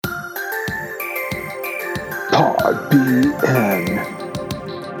Pod BN.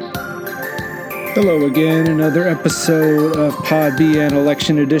 Hello again, another episode of Pod BN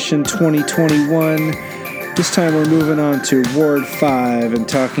Election Edition 2021. This time we're moving on to Ward 5 and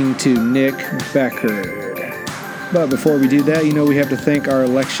talking to Nick Becker. But before we do that, we have to thank our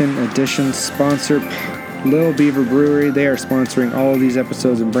Election Edition sponsor, Little Beaver Brewery. They are sponsoring all of these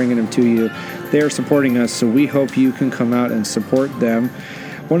episodes and bringing them to you. They are supporting us, so we hope you can come out and support them.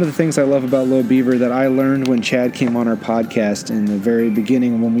 One of the things I love about Little Beaver that I learned when Chad came on our podcast in the very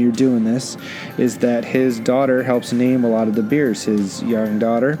beginning when we were doing this is that his daughter helps name a lot of the beers, his young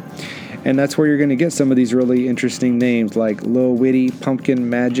daughter. And that's where you're going to get some of these really interesting names like Lil Witty, Pumpkin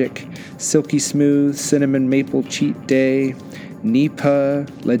Magic, Silky Smooth, Cinnamon Maple Cheat Day, Nipa,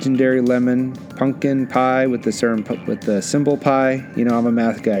 Legendary Lemon, Pumpkin Pie with the symbol pie. I'm a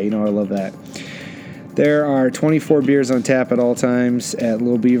math guy. I love that. There are 24 beers on tap at all times at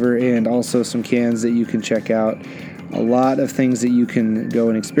Little Beaver and also some cans that you can check out. A lot of things that you can go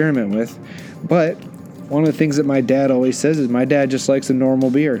and experiment with. But one of the things that my dad always says is my dad just likes a normal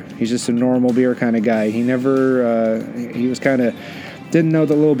beer. He's just a normal beer kind of guy. He never, he was kind of, didn't know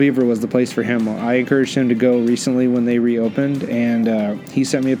that Little Beaver was the place for him. I encouraged him to go recently when they reopened, and he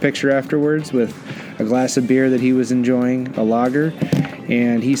sent me a picture afterwards with a glass of beer that he was enjoying, a lager,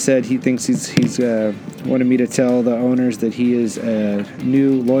 and he said he thinks he's wanted me to tell the owners that he is a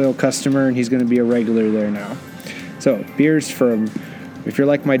new loyal customer and he's going to be a regular there now. So beers from, if you're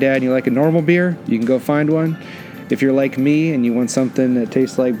like my dad and you like a normal beer, you can go find one. If you're like me and you want something that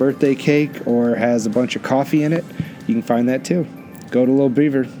tastes like birthday cake or has a bunch of coffee in it, you can find that too. Go to Little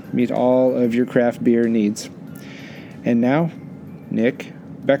Beaver, meet all of your craft beer needs. And now, Nick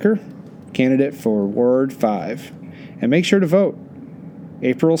Becker, candidate for Ward 5. And make sure to vote.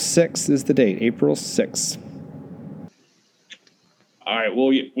 April 6th is the date, April 6th. All right,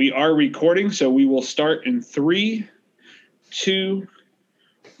 well, we are recording, so we will start in 3, 2,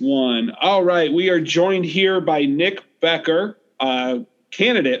 1. All right, we are joined here by Nick Becker,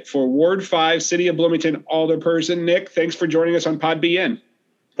 candidate for Ward 5, City of Bloomington Alderperson. Nick, thanks for joining us on Pod BN.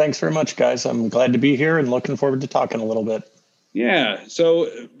 Thanks very much, guys. I'm glad to be here and looking forward to talking a little bit. Yeah, so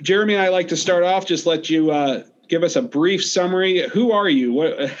Jeremy and I like to start off, just let you give us a brief summary. Who are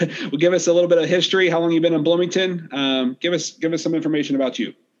you? Give us a little bit of history, how long you've been in Bloomington. Give us some information about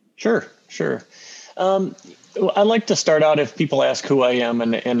you. Sure. I like to start out if people ask who I am,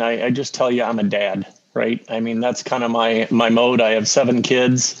 and I just tell you I'm a dad. Right. I mean, that's kind of my mode. I have 7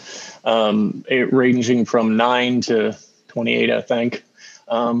 kids, ranging from 9 to 28, I think.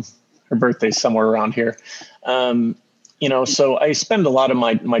 Her birthday's somewhere around here. So I spend a lot of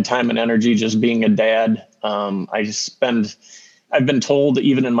my time and energy just being a dad. I've been told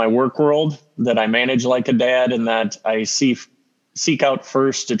even in my work world that I manage like a dad and that I seek out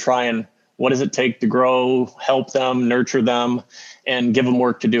first to try and what does it take to grow, help them, nurture them, and give them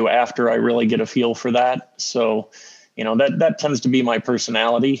work to do after I really get a feel for that. So, that tends to be my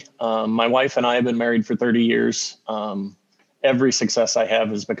personality. My wife and I have been married for 30 years. Every success I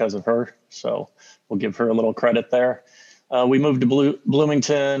have is because of her. So we'll give her a little credit there. We moved to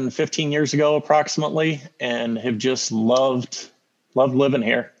Bloomington 15 years ago, approximately, and have just loved living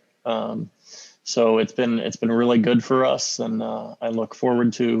here. So it's been really good for us. And I look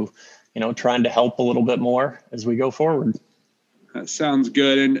forward to, trying to help a little bit more as we go forward. That sounds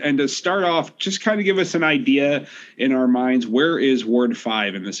good. And to start off, just kind of give us an idea in our minds, where is Ward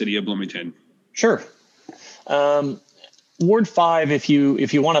 5 in the city of Bloomington? Sure. Ward 5, if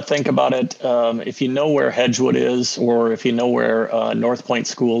you want to think about it, if you know where Hedgewood is, or if you know where North Point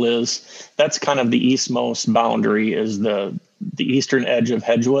School is, that's kind of the eastmost boundary is the eastern edge of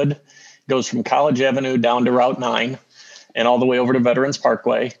Hedgewood. It goes from College Avenue down to Route 9 and all the way over to Veterans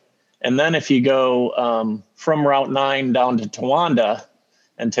Parkway. And then if you go from Route 9 down to Towanda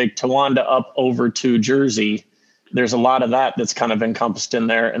and take Towanda up over to Jersey, there's a lot of that's kind of encompassed in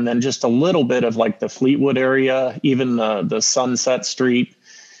there. And then just a little bit of like the Fleetwood area, even the Sunset Street.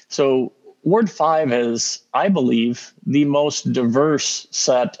 So Ward 5 is, I believe, the most diverse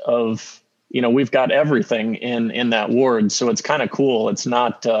set of, we've got everything in that ward. So it's kind of cool. It's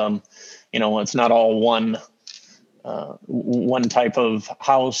not, it's not all one type of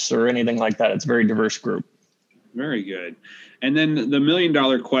house or anything like that. It's a very diverse group. Very good. And then the $1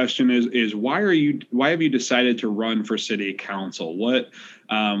 million question is why have you decided to run for city council? What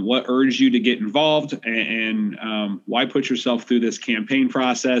urged you to get involved and why put yourself through this campaign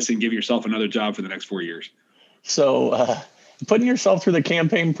process and give yourself another job for the next 4 years? So putting yourself through the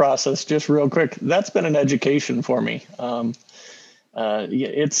campaign process, just real quick, that's been an education for me.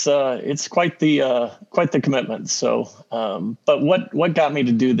 It's quite the commitment. So, but what got me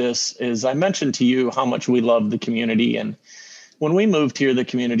to do this is I mentioned to you how much we love the community, and when we moved here, the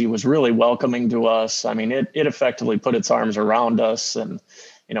community was really welcoming to us. I mean, it effectively put its arms around us, and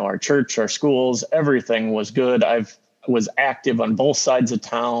our church, our schools, everything was good. I was active on both sides of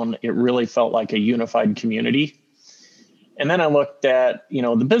town. It really felt like a unified community. And then I looked at,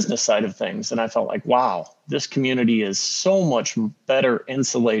 the business side of things, and I felt like, wow, this community is so much better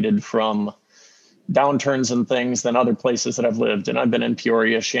insulated from downturns and things than other places that I've lived. And I've been in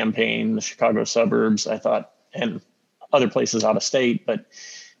Peoria, Champaign, the Chicago suburbs, I thought, and other places out of state. But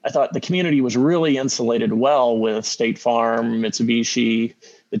I thought the community was really insulated well with State Farm, Mitsubishi,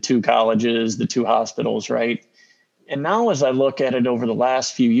 the 2 colleges, the 2 hospitals, right? And now as I look at it over the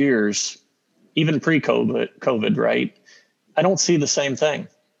last few years, even pre-COVID, right? I don't see the same thing.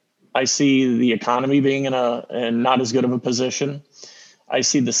 I see the economy being in not as good of a position. I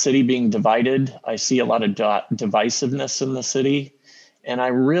see the city being divided. I see a lot of divisiveness in the city. And I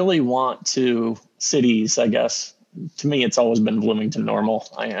really want cities, I guess, to me, it's always been Bloomington normal.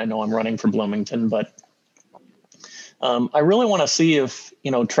 I know I'm running for Bloomington, but I really want to see if,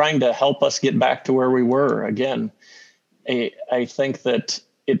 trying to help us get back to where we were again. I think that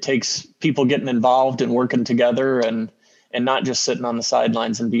it takes people getting involved and working together and not just sitting on the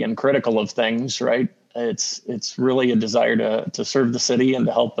sidelines and being critical of things, right? It's really a desire to serve the city and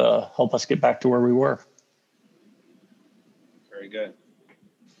to help us get back to where we were. Very good.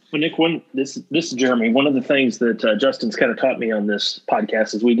 Well, Nick, this is Jeremy. One of the things that Justin's kind of taught me on this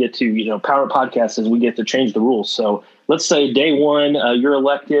podcast is we get to, Power Podcast is we get to change the rules. So let's say day one, you're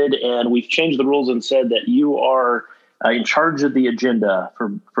elected and we've changed the rules and said that you are in charge of the agenda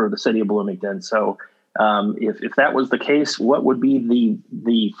for the city of Bloomington. So if that was the case, what would be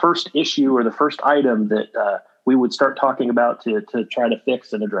the first issue or the first item that we would start talking about to try to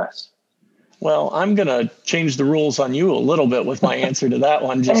fix and address? Well, I'm going to change the rules on you a little bit with my answer to that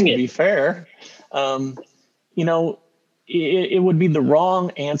one, just to be fair. It would be the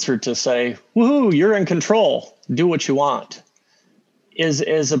wrong answer to say, woohoo, you're in control, do what you want.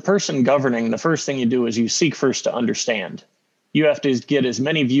 As a person governing, the first thing you do is you seek first to understand. You have to get as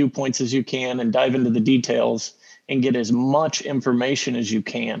many viewpoints as you can and dive into the details and get as much information as you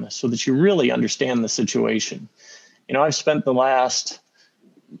can so that you really understand the situation. I've spent the last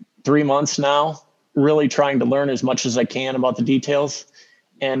 3 months now really trying to learn as much as I can about the details.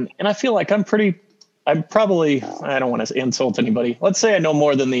 And I feel like I'm probably, I don't want to insult anybody. Let's say I know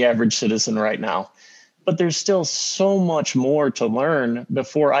more than the average citizen right now, but there's still so much more to learn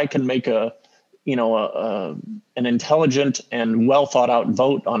before I can make an intelligent and well thought out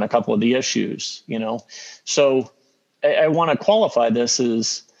vote on a couple of the issues, So I want to qualify this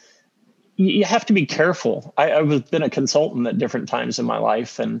as you have to be careful. I've been a consultant at different times in my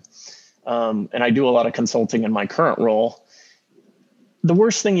life, and I do a lot of consulting in my current role. The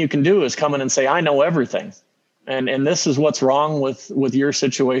worst thing you can do is come in and say, I know everything. And this is what's wrong with your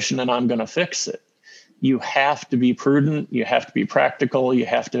situation, and I'm going to fix it. You have to be prudent. You have to be practical. You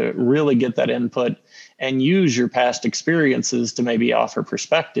have to really get that input and use your past experiences to maybe offer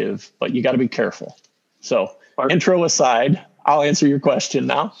perspective, but you got to be careful. So intro aside, I'll answer your question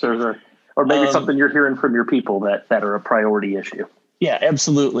now. Sure. Or maybe something you're hearing from your people that are a priority issue. Yeah,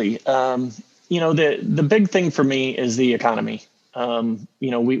 absolutely. The big thing for me is the economy.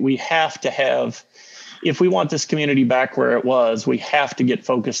 We have to have, if we want this community back where it was, we have to get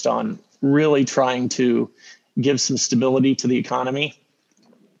focused on really trying to give some stability to the economy.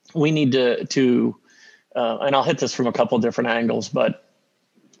 We need to and I'll hit this from a couple of different angles, but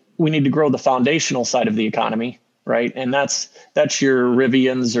we need to grow the foundational side of the economy, right? And that's your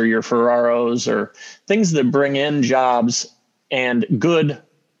Rivians or your Ferraros or things that bring in jobs and good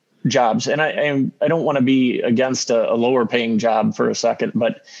jobs. And I don't want to be against a lower paying job for a second,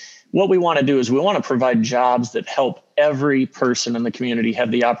 but what we want to do is we want to provide jobs that help every person in the community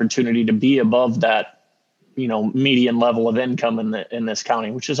have the opportunity to be above that, median level of income in this county,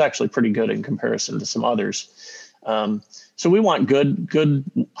 which is actually pretty good in comparison to some others. So we want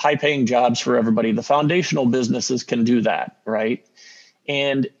good, high paying jobs for everybody. The foundational businesses can do that, right?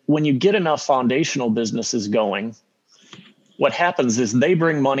 And when you get enough foundational businesses going, what happens is they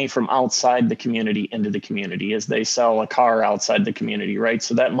bring money from outside the community into the community as they sell a car outside the community, right?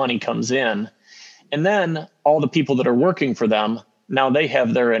 So that money comes in, and then all the people that are working for them, now they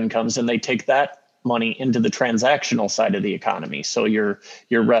have their incomes and they take that money into the transactional side of the economy. So your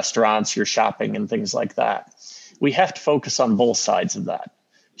restaurants, your shopping and things like that. We have to focus on both sides of that.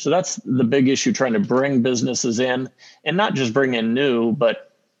 So that's the big issue, trying to bring businesses in and not just bring in new,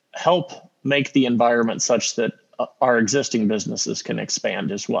 but help make the environment such that our existing businesses can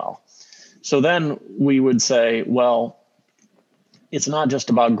expand as well. So then we would say, well, it's not just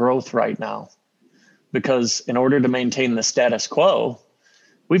about growth right now, because in order to maintain the status quo,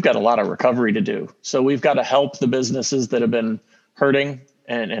 we've got a lot of recovery to do. So we've got to help the businesses that have been hurting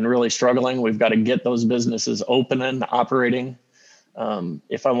and really struggling. We've got to get those businesses open and operating.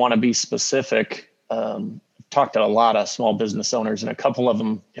 If I want to be specific, I've talked to a lot of small business owners, and a couple of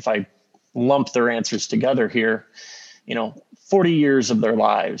them, if I lump their answers together here, 40 years of their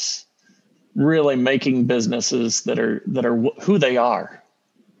lives really making businesses that are who they are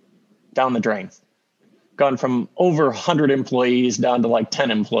down the drain, gone from over 100 employees down to like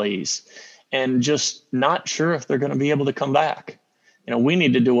 10 employees, and just not sure if they're going to be able to come back. We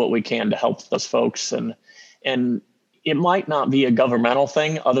need to do what we can to help those folks, and it might not be a governmental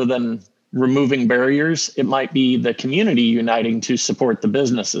thing other than removing barriers. It might be the community uniting to support the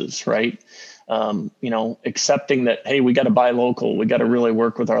businesses, right? Accepting that, hey, we got to buy local. We got to really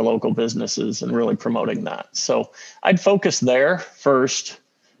work with our local businesses and really promoting that. So I'd focus there first.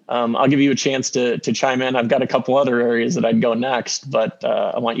 I'll give you a chance to chime in. I've got a couple other areas that I'd go next, but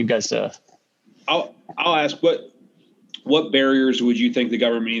I want you guys to. I'll ask, what barriers would you think the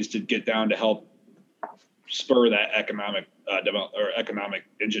government needs to get down to help spur that economic develop or economic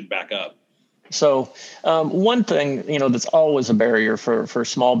engine back up? So one thing, that's always a barrier for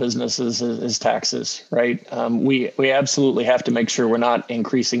small businesses is taxes, right? We absolutely have to make sure we're not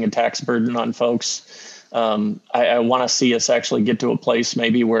increasing a tax burden on folks. I want to see us actually get to a place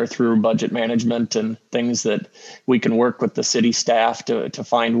maybe where through budget management and things that we can work with the city staff to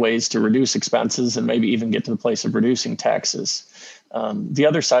find ways to reduce expenses and maybe even get to the place of reducing taxes. The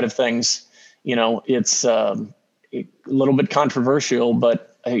other side of things, it's a little bit controversial, but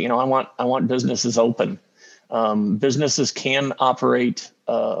I want businesses open. Businesses can operate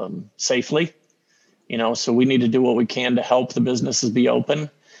safely, so we need to do what we can to help the businesses be open.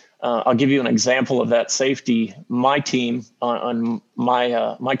 I'll give you an example of that safety. My team on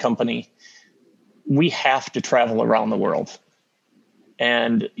my company, we have to travel around the world.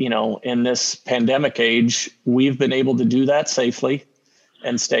 And, in this pandemic age, we've been able to do that safely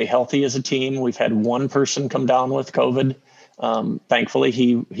and stay healthy as a team. We've had one person come down with COVID. Thankfully,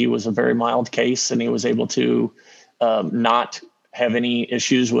 he was a very mild case, and he was able to not have any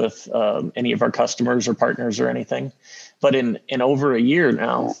issues with any of our customers or partners or anything. But in over a year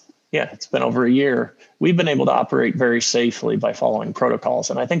now, it's been over a year, we've been able to operate very safely by following protocols.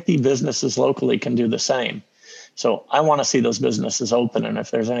 And I think the businesses locally can do the same. So I want to see those businesses open. And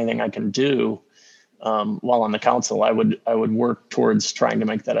if there's anything I can do while on the council, I would work towards trying to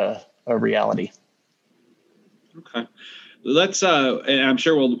make that a reality. Okay. Let's, and I'm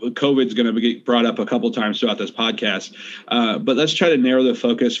sure COVID's going to get brought up a couple times throughout this podcast, but let's try to narrow the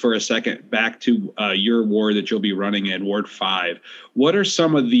focus for a second back to your ward that you'll be running in, Ward 5. What are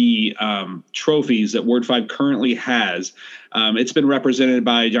some of the trophies that Ward 5 currently has? It's been represented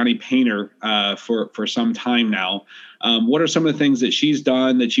by Johnny Painter for some time now. What are some of the things that she's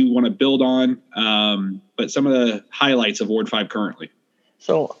done that you want to build on, but some of the highlights of Ward 5 currently?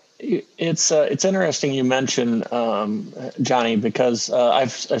 So it's interesting you mention Johnny, because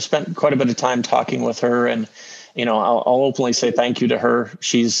I've spent quite a bit of time talking with her, and I'll openly say thank you to her.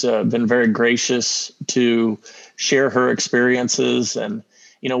 She's been very gracious to share her experiences, and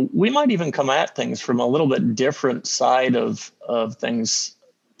we might even come at things from a little bit different side of things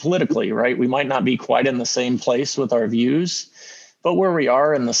politically, right? We might not be quite in the same place with our views, but where we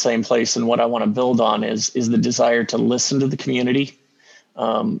are in the same place, and what I want to build on is the desire to listen to the community.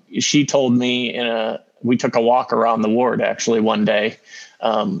 She told me we took a walk around the ward actually one day.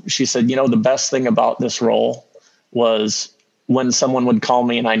 She said, the best thing about this role was when someone would call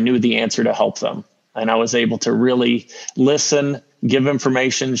me and I knew the answer to help them. And I was able to really listen, give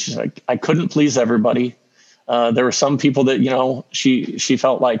information. She's like, I couldn't please everybody. There were some people that, she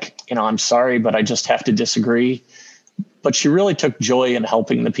felt like, I'm sorry, but I just have to disagree. But she really took joy in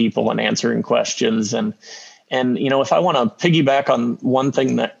helping the people and answering questions. And if I want to piggyback on one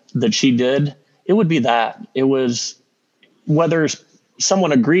thing that she did, it would be that. It was whether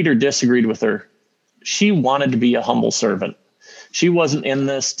someone agreed or disagreed with her, she wanted to be a humble servant. She wasn't in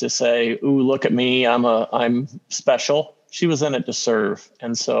this to say, ooh, look at me, I'm special. She was in it to serve.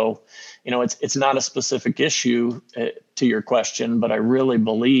 And so, it's not a specific issue to your question, but I really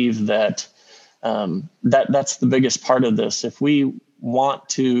believe that that's the biggest part of this. If we want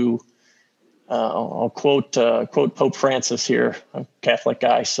to, I'll quote Pope Francis here, a Catholic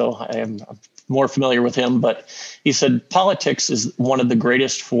guy, so I'm more familiar with him, but he said, politics is one of the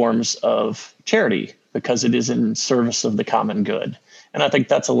greatest forms of charity because it is in service of the common good. And I think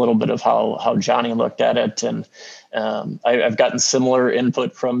that's a little bit of how Johnny looked at it. And I've gotten similar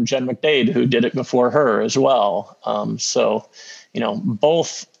input from Jen McDade, who did it before her as well. So,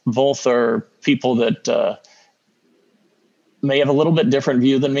 both are people that may have a little bit different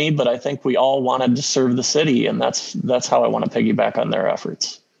view than me, but I think we all wanted to serve the city, and that's how I want to piggyback on their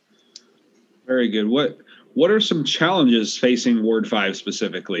efforts. Very good. What are some challenges facing Ward 5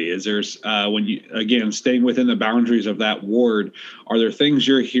 specifically? Is there, when you, again, staying within the boundaries of that ward, are there things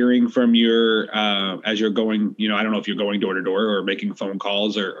you're hearing from as you're going, I don't know if you're going door to door or making phone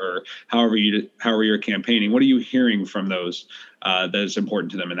calls or however you're campaigning, what are you hearing from those that is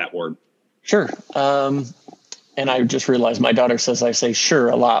important to them in that ward? Sure. And I just realized my daughter says I say sure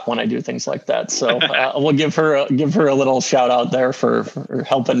a lot when I do things like that. So we'll give her a little shout out there for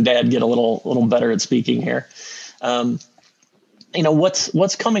helping Dad get a little better at speaking here.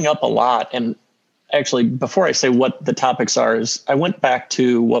 What's coming up a lot, and actually before I say what the topics are, is I went back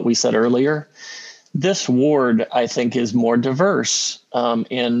to what we said earlier. This ward, I think, is more diverse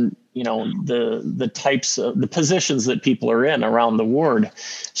in the types of the positions that people are in around the ward.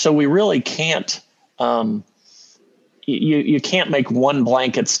 So we really can't. You can't make one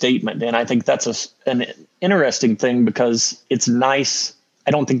blanket statement. And I think that's an interesting thing, because it's nice.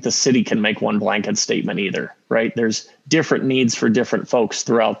 I don't think the city can make one blanket statement either, right? There's different needs for different folks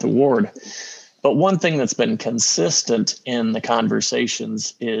throughout the ward. But one thing that's been consistent in the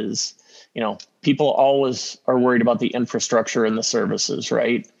conversations is, people always are worried about the infrastructure and the services,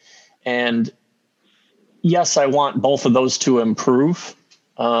 right? And yes, I want both of those to improve,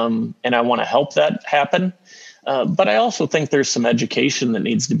 and I want to help that happen. But I also think there's some education that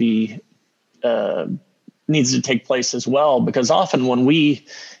needs to take place as well, because often when we,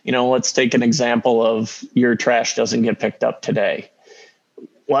 let's take an example of your trash doesn't get picked up today.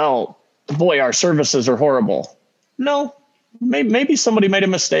 Well, boy, our services are horrible. No, maybe somebody made a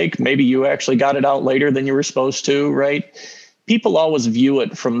mistake. Maybe you actually got it out later than you were supposed to, right? People always view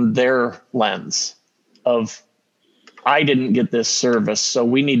it from their lens of, I didn't get this service, so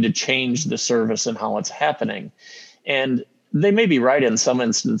we need to change the service and how it's happening. And they may be right in some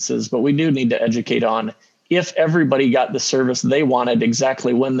instances, but we do need to educate on, if everybody got the service they wanted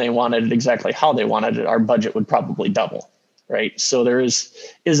exactly when they wanted it, exactly how they wanted it, our budget would probably double, right? So there is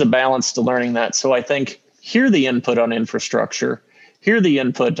a balance to learning that. So I think hear the input on infrastructure, hear the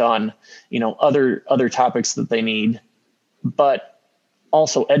input on, other topics that they need, but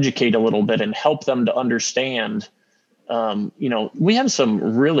also educate a little bit and help them to understand. We have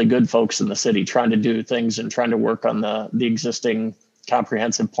some really good folks in the city trying to do things and trying to work on the existing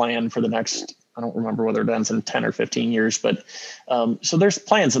comprehensive plan for the next, I don't remember whether it ends in 10 or 15 years, but so there's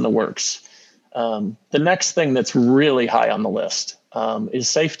plans in the works. The next thing that's really high on the list is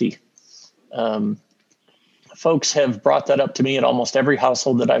safety. Folks have brought that up to me at almost every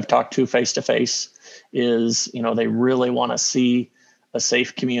household that I've talked to face-to-face is, they really want to see a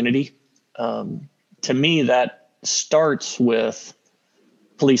safe community. To me, that starts with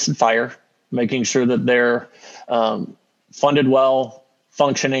police and fire, making sure that they're funded well,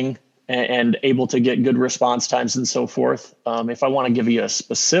 functioning, and able to get good response times and so forth. If I want to give you a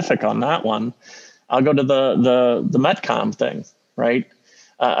specific on that one, I'll go to the Metcom thing, right?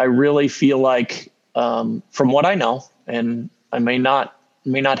 I really feel like, from what I know, and I may not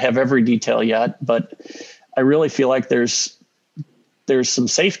have every detail yet, but I really feel like there's some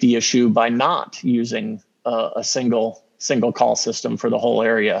safety issue by not using a single call system for the whole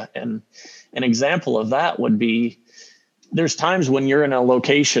area. And an example of that would be, there's times when you're in a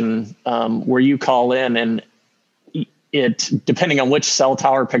location where you call in, and it, depending on which cell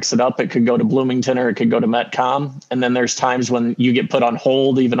tower picks it up, it could go to Bloomington or it could go to Metcom. And then there's times when you get put on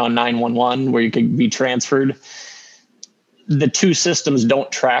hold, even on 911, where you could be transferred. The two systems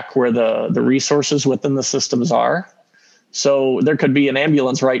don't track where the resources within the systems are. So there could be an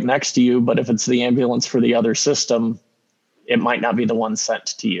ambulance right next to you, but if it's the ambulance for the other system, it might not be the one sent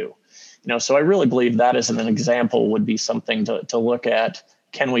to you. So I really believe that as an example would be something to look at.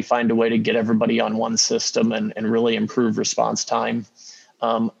 Can we find a way to get everybody on one system and really improve response time?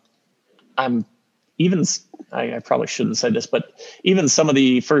 I probably shouldn't say this, but even some of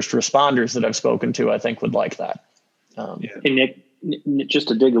the first responders that I've spoken to, I think would like that. Hey, Nick, just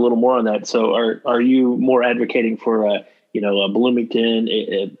to dig a little more on that. So are you more advocating for a Bloomington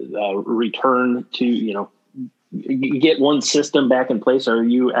return to, get one system back in place? Or are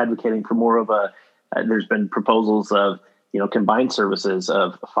you advocating for more of there's been proposals of, combined services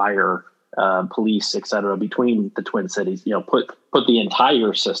of fire, police, et cetera, between the Twin Cities, put the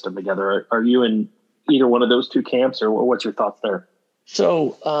entire system together. Are you in either one of those two camps, or what's your thoughts there?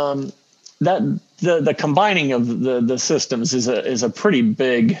 So the combining of the systems is a pretty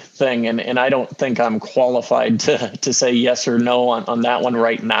big thing, and I don't think I'm qualified to say yes or no on that one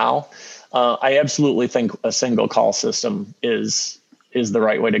right now. I absolutely think a single call system is the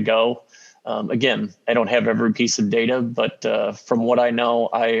right way to go. Again, I don't have every piece of data, but from what I know,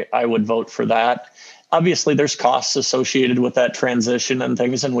 I would vote for that. Obviously, there's costs associated with that transition and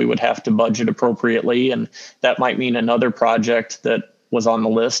things, and we would have to budget appropriately. And that might mean another project that was on the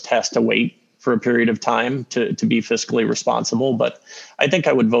list has to wait for a period of time to be fiscally responsible. But I think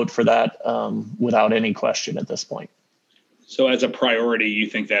I would vote for that without any question at this point. So as a priority, you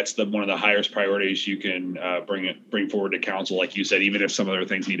think that's one of the highest priorities you can bring forward to council, like you said, even if some other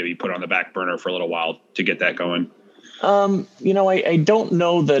things need to be put on the back burner for a little while to get that going? I don't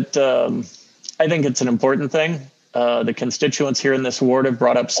know that. I think it's an important thing. The constituents here in this ward have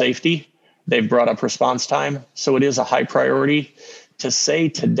brought up safety. They've brought up response time. So it is a high priority. To say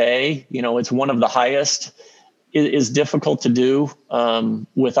today, it's one of the highest is difficult to do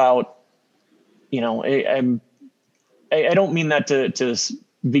without, I don't mean that to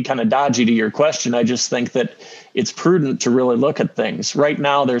be kind of dodgy to your question. I just think that it's prudent to really look at things. Right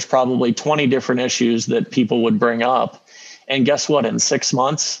now, there's probably 20 different issues that people would bring up. And guess what? In 6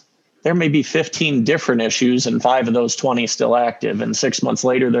 months, there may be 15 different issues and 5 of those 20 still active. And 6 months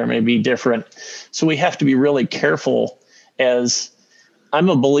later, there may be different. So we have to be really careful. As I'm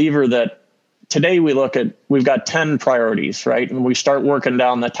a believer that today we've got 10 priorities, right? And we start working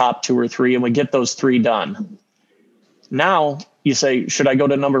down the top 2 or 3 and we get those 3 done. Now you say, should I go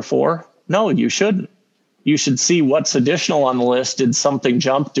to number 4? No, you shouldn't. You should see what's additional on the list. Did something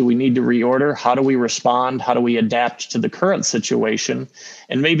jump? Do we need to reorder? How do we respond? How do we adapt to the current situation?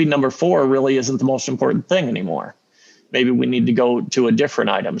 And maybe number 4 really isn't the most important thing anymore. Maybe we need to go to a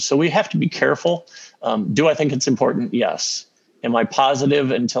different item. So we have to be careful. Do I think it's important? Yes. Am I positive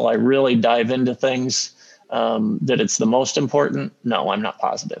until I really dive into things that it's the most important? No, I'm not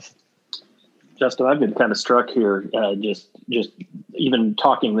positive. Justin, I've been kind of struck here, just even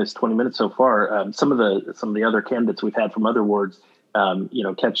talking this 20 minutes so far. Some of the other candidates we've had from other wards,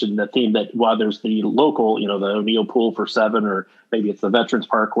 catching the theme that while there's the local, the O'Neill Pool for 7, or maybe it's the Veterans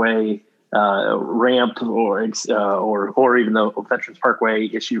Parkway ramp, or even the Veterans Parkway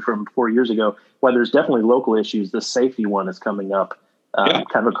issue from 4 years ago. While there's definitely local issues, the safety one is coming up kind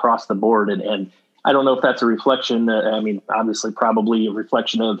of across the board, and I don't know if that's a reflection. Obviously, probably a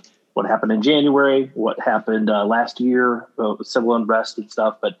reflection of what happened in January, what happened last year, civil unrest and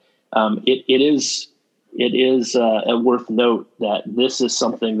stuff. But it is a worth note that this is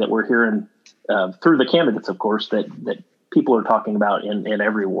something that we're hearing through the candidates, of course, that people are talking about in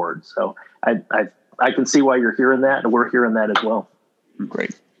every ward. So I can see why you're hearing that, and we're hearing that as well.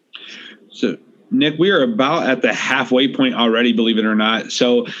 Great. So, Nick, we are about at the halfway point already, believe it or not.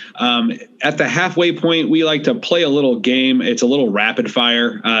 So at the halfway point, we like to play a little game. It's a little rapid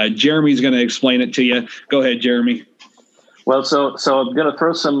fire. Jeremy's going to explain it to you. Go ahead, Jeremy. Well, so I'm going to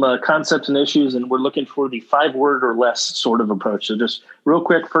throw some concepts and issues, and we're looking for the 5-word or less sort of approach. So just real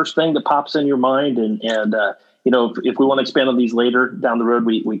quick, first thing that pops in your mind, and if we want to expand on these later down the road,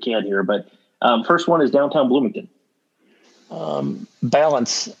 we can here. But first one is downtown Bloomington.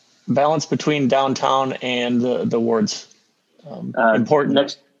 Balance between downtown and the wards.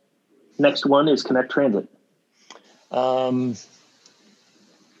 Important. Next one is Connect Transit. The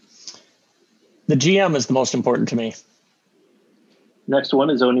GM is the most important to me. Next one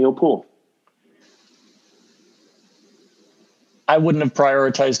is O'Neill Pool. I wouldn't have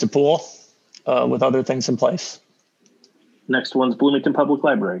prioritized a pool with other things in place. Next one's Bloomington Public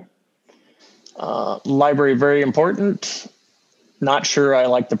Library. Library, very important. Not sure I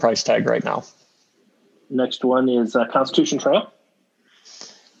like the price tag right now. Next one is Constitution Trail.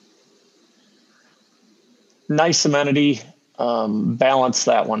 Nice amenity. Balance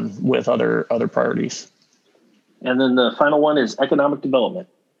that one with other priorities. And then the final one is economic development.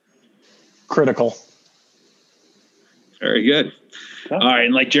 Critical. Very good. Okay. All right.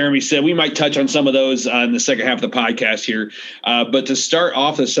 And like Jeremy said, we might touch on some of those in the second half of the podcast here. But to start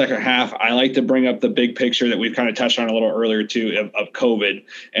off the second half, I like to bring up the big picture that we've kind of touched on a little earlier too of COVID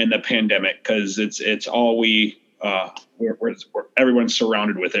and the pandemic, because it's all everyone's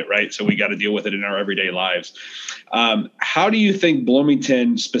surrounded with it, right? So we got to deal with it in our everyday lives. How do you think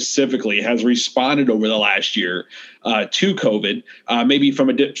Bloomington specifically has responded over the last year to COVID? Maybe from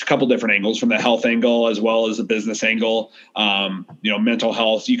a couple different angles, from the health angle as well as the business angle, mental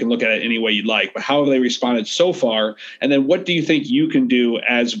health. You can look at it any way you'd like, but how have they responded so far? And then what do you think you can do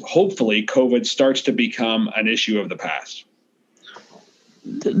as hopefully COVID starts to become an issue of the past?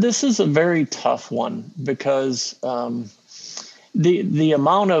 This is a very tough one because the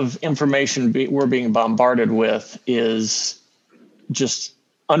amount of information we're being bombarded with is just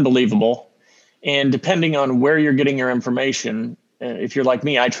unbelievable. And depending on where you're getting your information, if you're like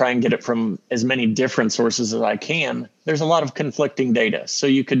me, I try and get it from as many different sources as I can. There's a lot of conflicting data. So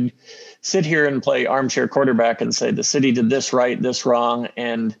you could sit here and play armchair quarterback and say the city did this right, this wrong.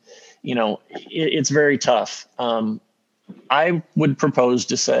 And, it's very tough. I would propose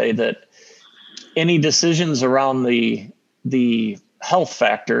to say that any decisions around the health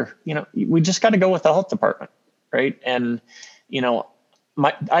factor, we just got to go with the health department, right? And,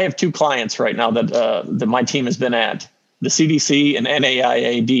 I have two clients right now that my team has been at, the CDC and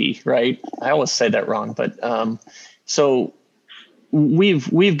NIAID, right? I always say that wrong, but so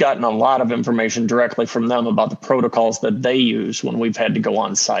we've gotten a lot of information directly from them about the protocols that they use when we've had to go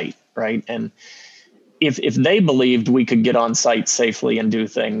on site, right? And if they believed we could get on site safely and do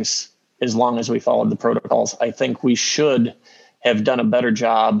things as long as we followed the protocols, I think we should have done a better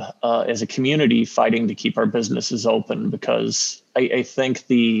job as a community fighting to keep our businesses open, because I think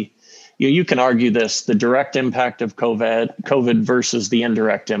you can argue this, the direct impact of COVID versus the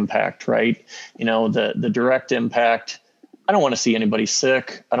indirect impact, right? The direct impact, I don't want to see anybody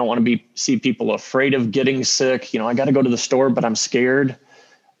sick. I don't want to see people afraid of getting sick. I got to go to the store, but I'm scared.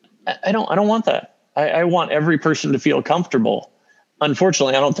 I don't want that. I want every person to feel comfortable.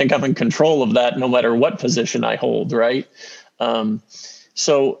 Unfortunately, I don't think I'm in control of that no matter what position I hold, right?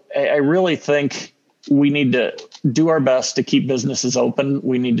 So I really think we need to do our best to keep businesses open.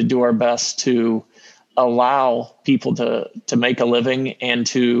 We need to do our best to allow people to make a living and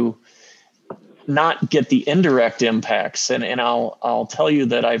to not get the indirect impacts. And I'll tell you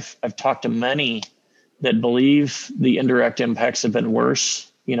that I've talked to many that believe the indirect impacts have been worse.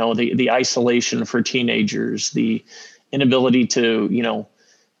 The isolation for teenagers, the inability to,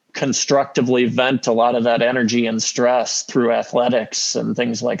 constructively vent a lot of that energy and stress through athletics and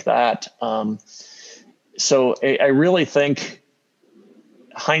things like that. So I really think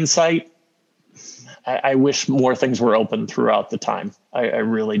hindsight, I wish more things were open throughout the time. I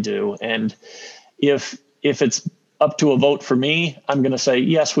really do. And if it's up to a vote for me, I'm going to say,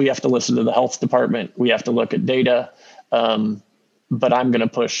 yes, we have to listen to the health department. We have to look at data. But I'm going to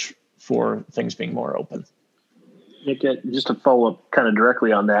push for things being more open. Nick, just to follow up kind of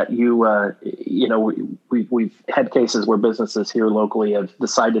directly on that, we've had cases where businesses here locally have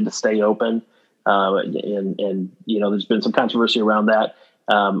decided to stay open. And there's been some controversy around that.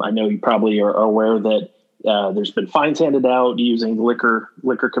 I know you probably are aware that there's been fines handed out using the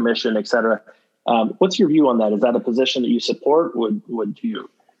liquor commission, et cetera. What's your view on that? Is that a position that you support?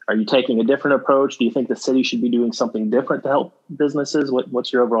 Are you taking a different approach? Do you think the city should be doing something different to help businesses?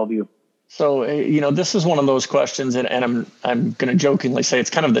 What's your overall view? So, this is one of those questions, and I'm going to jokingly say it's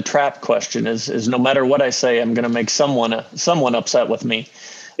kind of the trap question is no matter what I say, I'm going to make someone upset with me.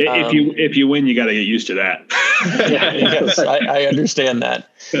 If you win, you got to get used to that. Yes, I understand that.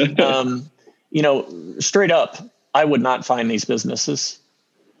 Straight up, I would not fine these businesses.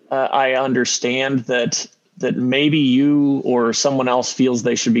 I understand that maybe you or someone else feels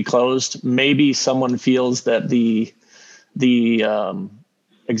they should be closed. Maybe someone feels that the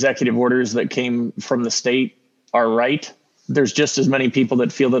executive orders that came from the state are right. There's just as many people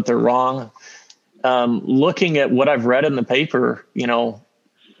that feel that they're wrong. Looking at what I've read in the paper,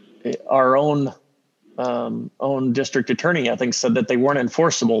 our own district attorney, I think, said that they weren't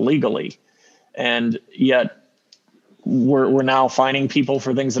enforceable legally. And yet we're now fining people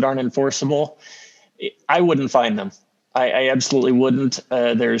for things that aren't enforceable. I wouldn't fine them. I absolutely wouldn't.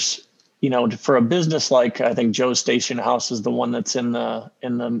 There's, for a business like, I think Joe's Station House is the one that's in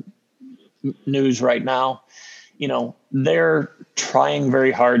the news right now. They're trying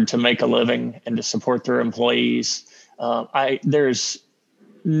very hard to make a living and to support their employees. There's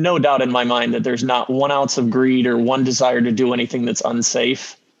no doubt in my mind that there's not 1 ounce of greed or one desire to do anything that's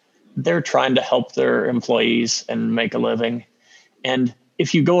unsafe. They're trying to help their employees and make a living. And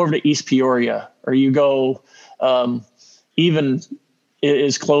if you go over to East Peoria, or you go even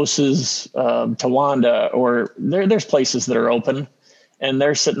as close as Towanda, or there's places that are open, and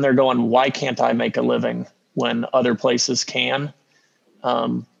they're sitting there going, why can't I make a living when other places can?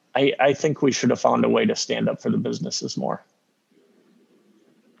 I think we should have found a way to stand up for the businesses more.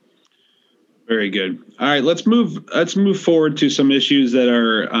 Very good. All right, let's move forward to some issues that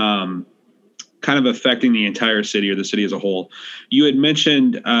are kind of affecting the entire city or the city as a whole. You had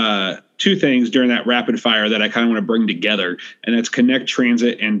mentioned two things during that rapid fire that I kind of want to bring together, and that's Connect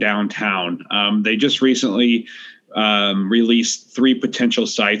Transit and downtown. They just recently released 3 potential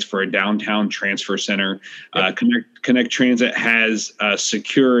sites for a downtown transfer center. Connect Transit has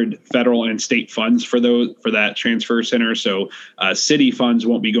secured federal and state funds for that transfer center. So city funds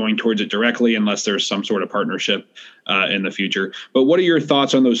won't be going towards it directly unless there's some sort of partnership in the future. But what are your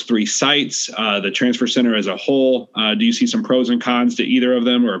thoughts on those 3 sites, the transfer center as a whole? Do you see some pros and cons to either of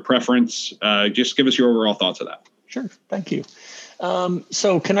them or a preference? Just give us your overall thoughts of that. Sure. Thank you.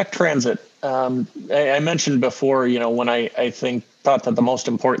 So Connect Transit, I mentioned before, when I thought that the most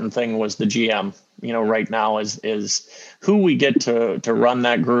important thing was the GM, right now is who we get to run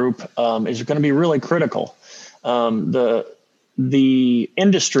that group is going to be really critical. The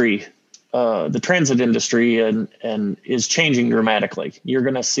industry, the transit industry and is changing dramatically. You're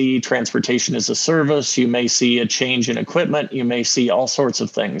going to see transportation as a service. You may see a change in equipment. You may see all sorts of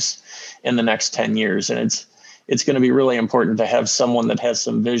things in the next 10 years. And it's going to be really important to have someone that has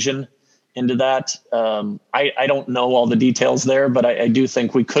some vision into that. I don't know all the details there, but I do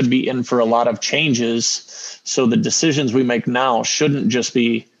think we could be in for a lot of changes. So the decisions we make now shouldn't just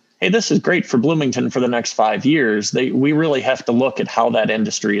be, hey, this is great for Bloomington for the next 5 years. We really have to look at how that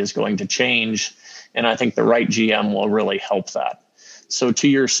industry is going to change. And I think the right GM will really help that. So to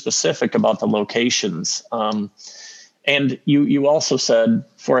your specific about the locations, and you also said,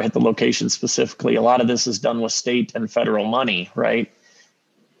 before I hit the location specifically, a lot of this is done with state and federal money, right?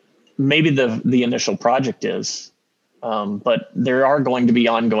 Maybe the initial project is, but there are going to be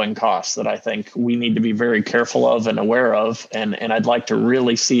ongoing costs that I think we need to be very careful of and aware of. And I'd like to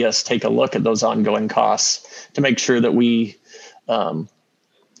really see us take a look at those ongoing costs to make sure that we're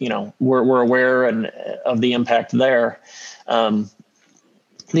aware of the impact there.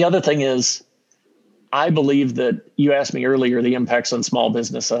 The other thing is, I believe that you asked me earlier, the impacts on small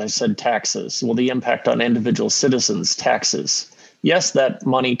business. I said taxes. Well, the impact on individual citizens, taxes. Yes, that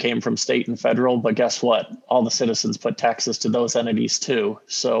money came from state and federal, but guess what? All the citizens put taxes to those entities too.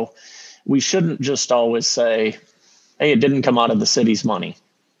 So we shouldn't just always say, hey, it didn't come out of the city's money.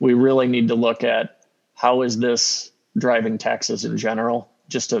 We really need to look at how is this driving taxes in general,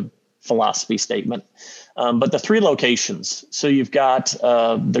 just a philosophy statement. But the 3 locations. So you've got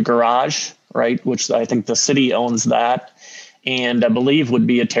the garage, right, which I think the city owns that, and I believe would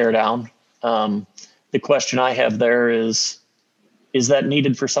be a tear down. The question I have there is that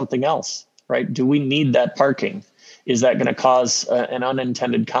needed for something else, right? Do we need that parking? Is that going to cause an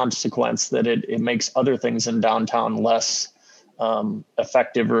unintended consequence that it makes other things in downtown less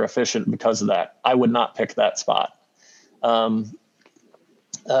effective or efficient because of that? I would not pick that spot.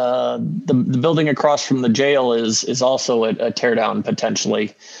 The building across from the jail is also a tear down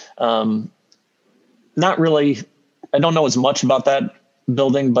potentially. Not really. I don't know as much about that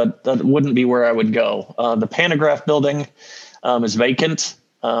building, but that wouldn't be where I would go. The Pantograph building is vacant.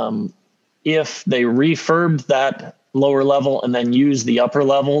 If they refurbed that lower level and then use the upper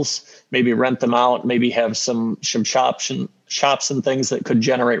levels, maybe rent them out, maybe have some shops and things that could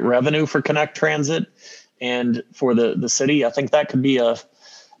generate revenue for Connect Transit and for the city, I think that could be a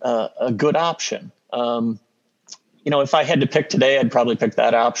good option. If I had to pick today, I'd probably pick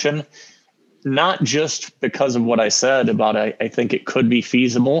that option. Not just because of what I said about I think it could be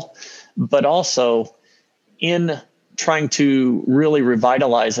feasible, but also in trying to really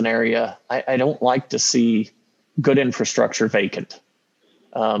revitalize an area, I don't like to see good infrastructure vacant.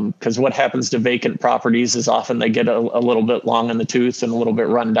 Because what happens to vacant properties is often they get a little bit long in the tooth and a little bit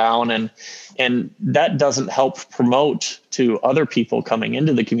run down, and that doesn't help promote to other people coming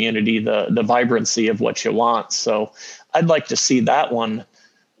into the community the vibrancy of what you want. So I'd like to see that one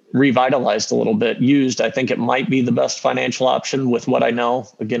revitalized a little bit, used. I think it might be the best financial option with what I know.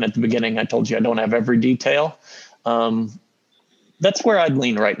 Again, at the beginning, I told you I don't have every detail. That's where I'd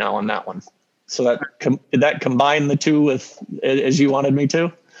lean right now on that one. So did that combine the two with as you wanted me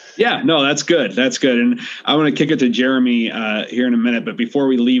to? Yeah, no, that's good. That's good. And I want to kick it to Jeremy here in a minute. But before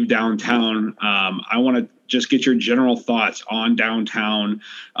we leave downtown, I want to just get your general thoughts on downtown,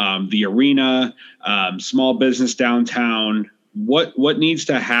 the arena, small business downtown. What needs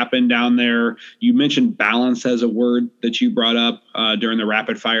to happen down there? You mentioned balance as a word that you brought up during the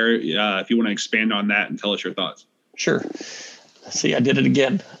rapid fire. If you want to expand on that and tell us your thoughts. Sure. See, I did it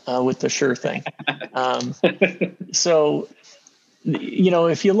again with the sure thing. So,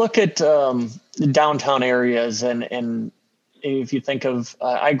 if you look at the downtown areas and if you think of,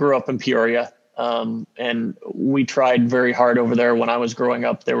 I grew up in Peoria, and we tried very hard over there when I was growing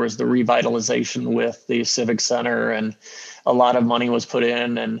up. There was the revitalization with the Civic Center, and a lot of money was put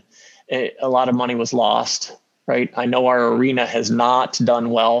in and a lot of money was lost. Right. I know our arena has not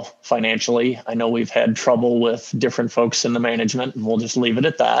done well financially. I know we've had trouble with different folks in the management, and we'll just leave it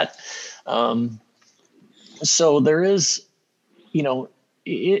at that. So there is,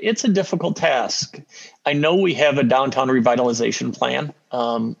 it's a difficult task. I know we have a downtown revitalization plan.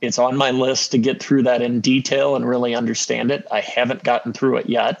 It's on my list to get through that in detail and really understand it. I haven't gotten through it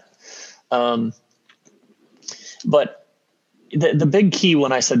yet. But the big key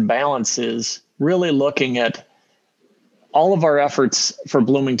when I said balance is really looking at all of our efforts for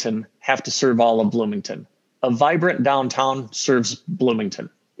Bloomington have to serve all of Bloomington. A vibrant downtown serves Bloomington.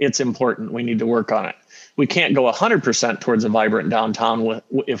 It's important. We need to work on it. We can't go 100% towards a vibrant downtown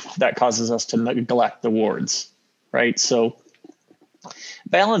if that causes us to neglect the wards, right? So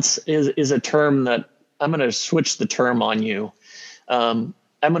balance is a term that I'm going to switch the term on you. I'm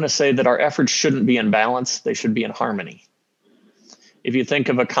going to say that our efforts shouldn't be in balance. They should be in harmony. If you think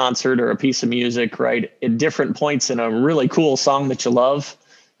of a concert or a piece of music, right, at different points in a really cool song that you love,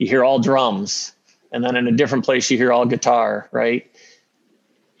 you hear all drums. And then in a different place, you hear all guitar, right?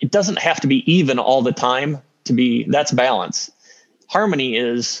 It doesn't have to be even all the time that's balance. Harmony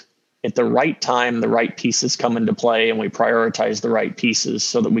is at the right time, the right pieces come into play and we prioritize the right pieces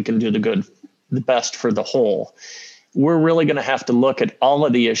so that we can do the best for the whole. We're really going to have to look at all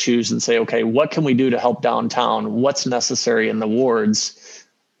of the issues and say, okay, what can we do to help downtown? What's necessary in the wards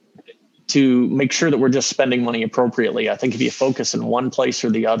to make sure that we're just spending money appropriately? I think if you focus in one place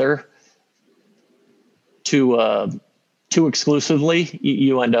or the other too exclusively,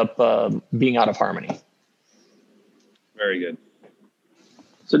 you end up being out of harmony. Very good.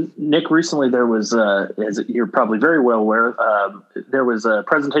 So, Nick, recently there was, as you're probably very well aware, there was a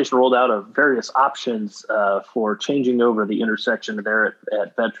presentation rolled out of various options for changing over the intersection there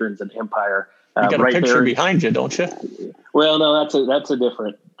at Veterans and Empire. You got right a picture there behind you, don't you? Well, no, that's a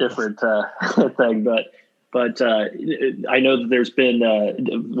different thing, but I know that there's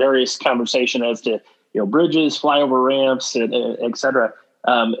been various conversation as to bridges, flyover ramps, et cetera.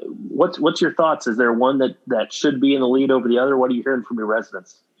 What's your thoughts? Is there one that should be in the lead over the other? What are you hearing from your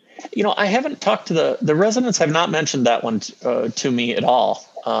residents? I haven't talked to the residents have not mentioned that one to me at all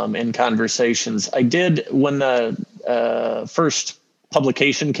in conversations. I did when the first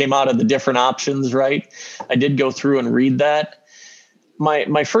publication came out of the different options, right? I did go through and read that.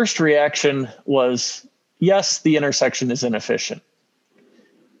 My first reaction was, yes, the intersection is inefficient.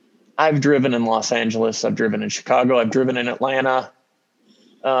 I've driven in Los Angeles. I've driven in Chicago. I've driven in Atlanta.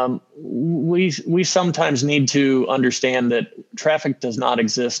 We sometimes need to understand that traffic does not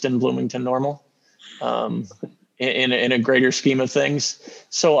exist in Bloomington normal, in a greater scheme of things.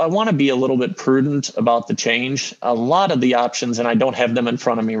 So I want to be a little bit prudent about the change. A lot of the options, and I don't have them in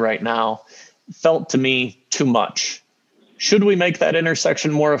front of me right now, felt to me too much. Should we make that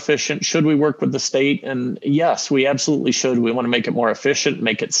intersection more efficient? Should we work with the state? And yes, we absolutely should. We want to make it more efficient,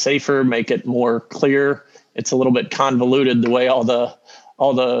 make it safer, make it more clear. It's a little bit convoluted the way all the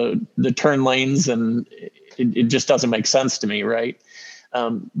turn lanes, and it just doesn't make sense to me, right?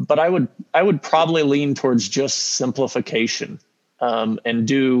 But I would probably lean towards just simplification and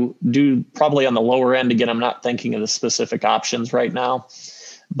do probably on the lower end. Again, I'm not thinking of the specific options right now,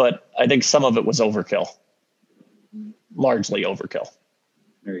 but I think some of it was overkill. Largely overkill.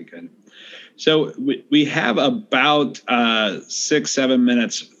 Very good. So we have about 6-7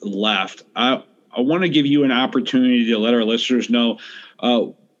 minutes left. I want to give you an opportunity to let our listeners know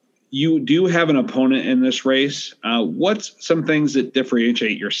you do have an opponent in this race. What's some things that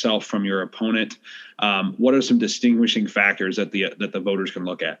differentiate yourself from your opponent? What are some distinguishing factors that the voters can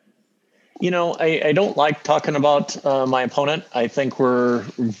look at? I don't like talking about my opponent. I think we're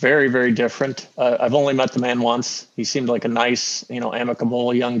very, very different. I've only met the man once. He seemed like a nice,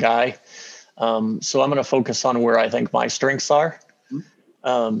 amicable young guy. So I'm going to focus on where I think my strengths are.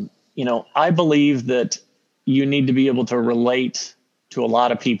 I believe that you need to be able to relate to a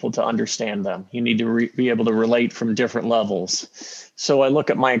lot of people to understand them. You need to be able to relate from different levels. So I look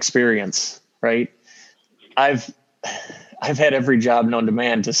at my experience, right? I've had every job known to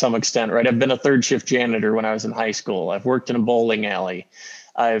man to some extent, right? I've been a third shift janitor when I was in high school. I've worked in a bowling alley.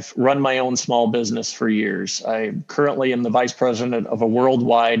 I've run my own small business for years. I currently am the vice president of a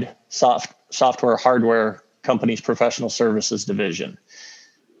worldwide software hardware company's professional services division.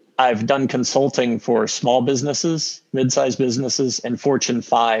 I've done consulting for small businesses, mid-sized businesses, and Fortune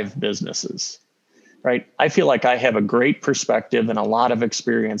 5 businesses, right? I feel like I have a great perspective and a lot of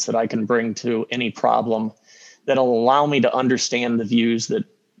experience that I can bring to any problem that'll allow me to understand the views that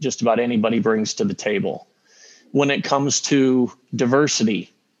just about anybody brings to the table. When it comes to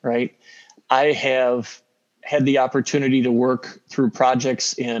diversity, right? I have had the opportunity to work through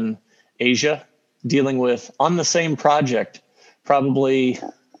projects in Asia, dealing with, on the same project, probably,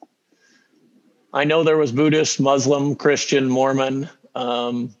 I know there was Buddhist, Muslim, Christian, Mormon,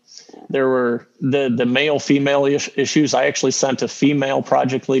 There were the male-female issues. I actually sent a female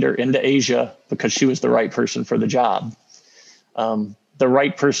project leader into Asia because she was the right person for the job. The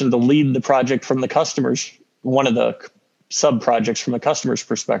right person to lead the project from the customers, one of the sub-projects from the customer's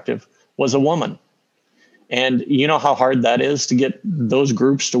perspective, was a woman. And you know how hard that is to get those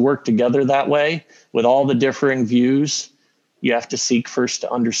groups to work together that way with all the differing views. You have to seek first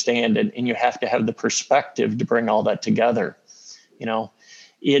to understand, and you have to have the perspective to bring all that together. You know,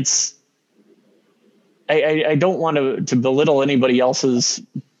 I don't want to belittle anybody else's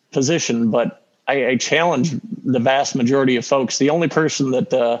position, but I challenge the vast majority of folks. The only person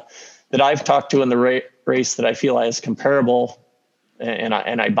that I've talked to in the race that I feel is comparable, and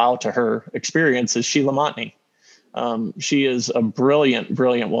I bow to her experience, is Sheila Montney. She is a brilliant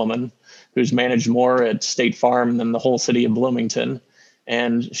woman who's managed more at State Farm than the whole city of Bloomington.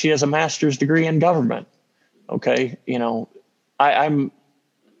 And she has a master's degree in government. Okay. You know, I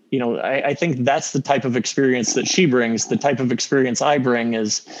think that's the type of experience that she brings. The type of experience I bring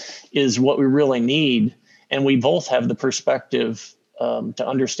is what we really need. And we both have the perspective to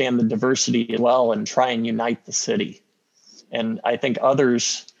understand the diversity as well and try and unite the city. And I think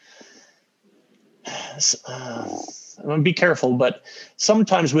others, I'm going to be careful, but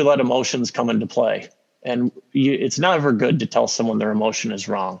sometimes we let emotions come into play, and it's never good to tell someone their emotion is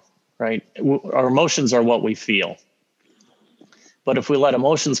wrong, right? Our emotions are what we feel. But if we let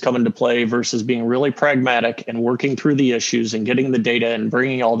emotions come into play versus being really pragmatic and working through the issues and getting the data and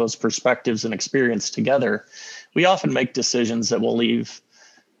bringing all those perspectives and experience together, we often make decisions that will leave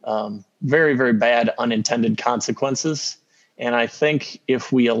very, very bad unintended consequences. And I think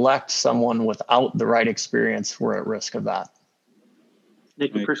if we elect someone without the right experience, we're at risk of that.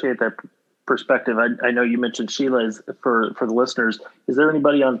 Nick, appreciate that perspective. I know you mentioned Sheila. For the listeners, is there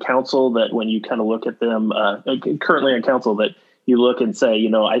anybody on council that when you kind of look at them currently on council that you look and say, you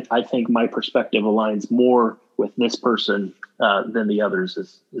know, I think my perspective aligns more with this person than the others?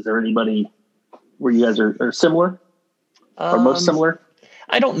 Is there anybody where you guys are similar or most similar?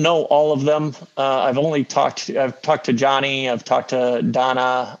 I don't know all of them. I've talked to Johnny. I've talked to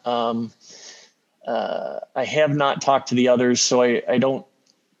Donna. I have not talked to the others, so I don't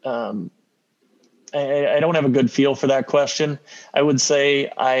have a good feel for that question. I would say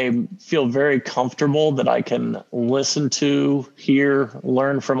I feel very comfortable that I can listen to, hear,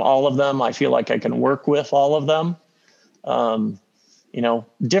 learn from all of them. I feel like I can work with all of them.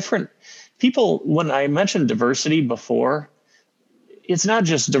 Different people. When I mentioned diversity before, it's not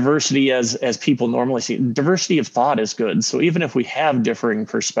just diversity as people normally see. Diversity of thought is good. So even if we have differing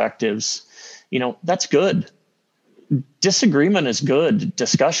perspectives, that's good. Disagreement is good.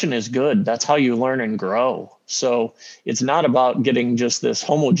 Discussion is good. That's how you learn and grow. So it's not about getting just this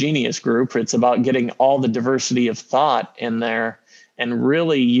homogeneous group. It's about getting all the diversity of thought in there and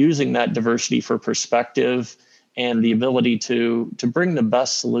really using that diversity for perspective and the ability to bring the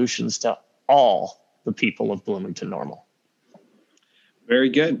best solutions to all the people of Bloomington Normal. Very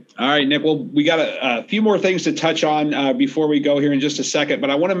good. All right, Nick. Well, we got a few more things to touch on before we go here in just a second, but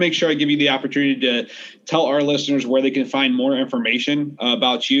I want to make sure I give you the opportunity to tell our listeners where they can find more information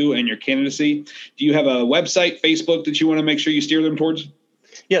about you and your candidacy. Do you have a website, Facebook, that you want to make sure you steer them towards?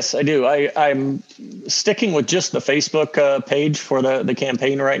 Yes, I do. I'm sticking with just the Facebook page for the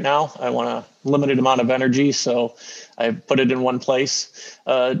campaign right now. I want a limited amount of energy, so I put it in one place.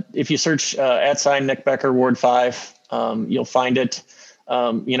 If you search @ Nick Becker, Ward 5, you'll find it.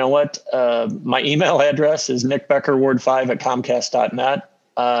 You know what? My email address is nickbeckerward5@comcast.net.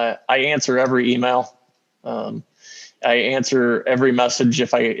 I answer every email. I answer every message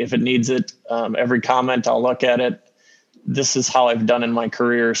if it needs it. Every comment, I'll look at it. This is how I've done in my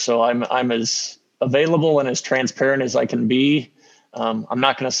career. So I'm as available and as transparent as I can be. I'm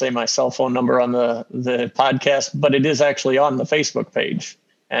not going to say my cell phone number on the podcast, but it is actually on the Facebook page.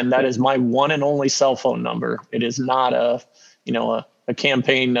 And that is my one and only cell phone number. It is not a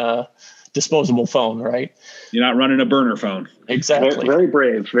campaign disposable phone, right? You're not running a burner phone. Exactly. Very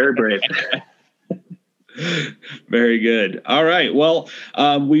brave. Very brave. Very good. All right. Well,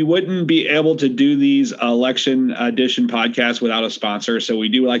 we wouldn't be able to do these election edition podcasts without a sponsor. So we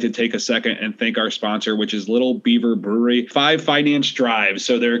do like to take a second and thank our sponsor, which is Little Beaver Brewery, 5 Finance Drive.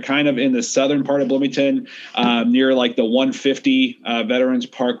 So they're kind of in the southern part of Bloomington, near like the 150 Veterans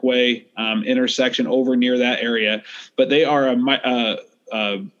Parkway intersection over near that area. But they are a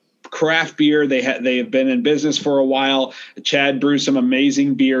craft beer. They have been in business for a while. Chad brews some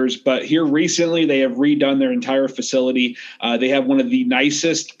amazing beers, but here recently they have redone their entire facility. They have one of the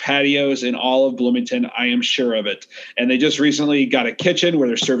nicest patios in all of Bloomington. I am sure of it. And they just recently got a kitchen where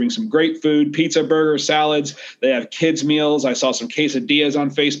they're serving some great food, pizza, burger, salads. They have kids meals. I saw some quesadillas on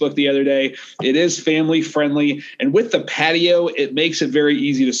Facebook the other day. It is family friendly. And with the patio, it makes it very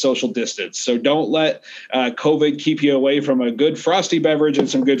easy to social distance. So don't let COVID keep you away from a good frosty beverage and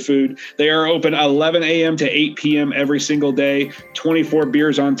some good food. They are open 11 a.m. to 8 p.m. every single day, 24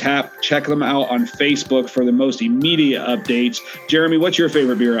 beers on tap. Check them out on Facebook for the most immediate updates. Jeremy, what's your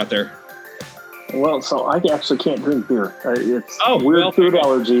favorite beer out there? Well, so I actually can't drink beer. It's weird food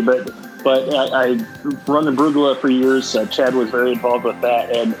allergy, but I run the Brugula for years. Chad was very involved with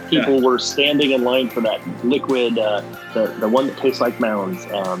that, and people were standing in line for that liquid, the one that tastes like mounds.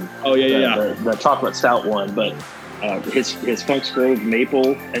 The chocolate stout one, but his Funk's Grove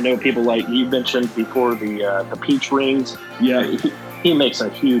maple. I know people like you mentioned before the peach rings. Yeah, he makes a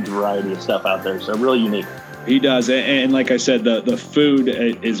huge variety of stuff out there, so really unique. He does. And like I said, the food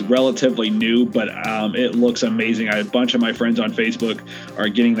is relatively new, but it looks amazing. A bunch of my friends on Facebook are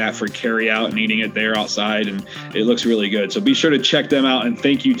getting that for carry out and eating it there outside, and it looks really good. So be sure to check them out. And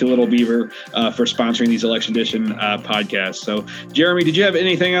thank you to Little Beaver for sponsoring these Election Edition podcasts. So, Jeremy, did you have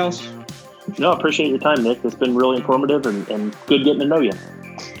anything else? No, appreciate your time, Nick. It's been really informative and good getting to know you.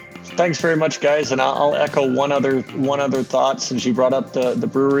 Thanks very much, guys. And I'll echo one other thought since you brought up the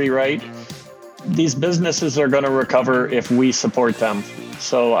brewery, right? These businesses are going to recover if we support them.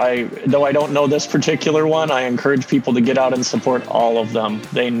 So though I don't know this particular one, I encourage people to get out and support all of them.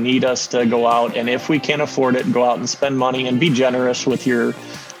 They need us to go out, and if we can't afford it, go out and spend money and be generous with your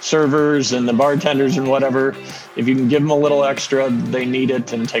servers and the bartenders and whatever. If you can give them a little extra, they need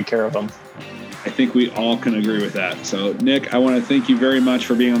it, and take care of them. I think we all can agree with that. So, Nick, I want to thank you very much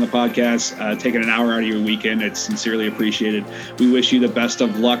for being on the podcast, taking an hour out of your weekend. It's sincerely appreciated. We wish you the best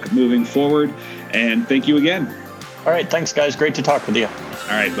of luck moving forward, and thank you again. All right. Thanks, guys. Great to talk with you. All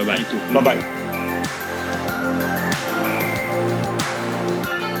right. Bye-bye. Bye-bye.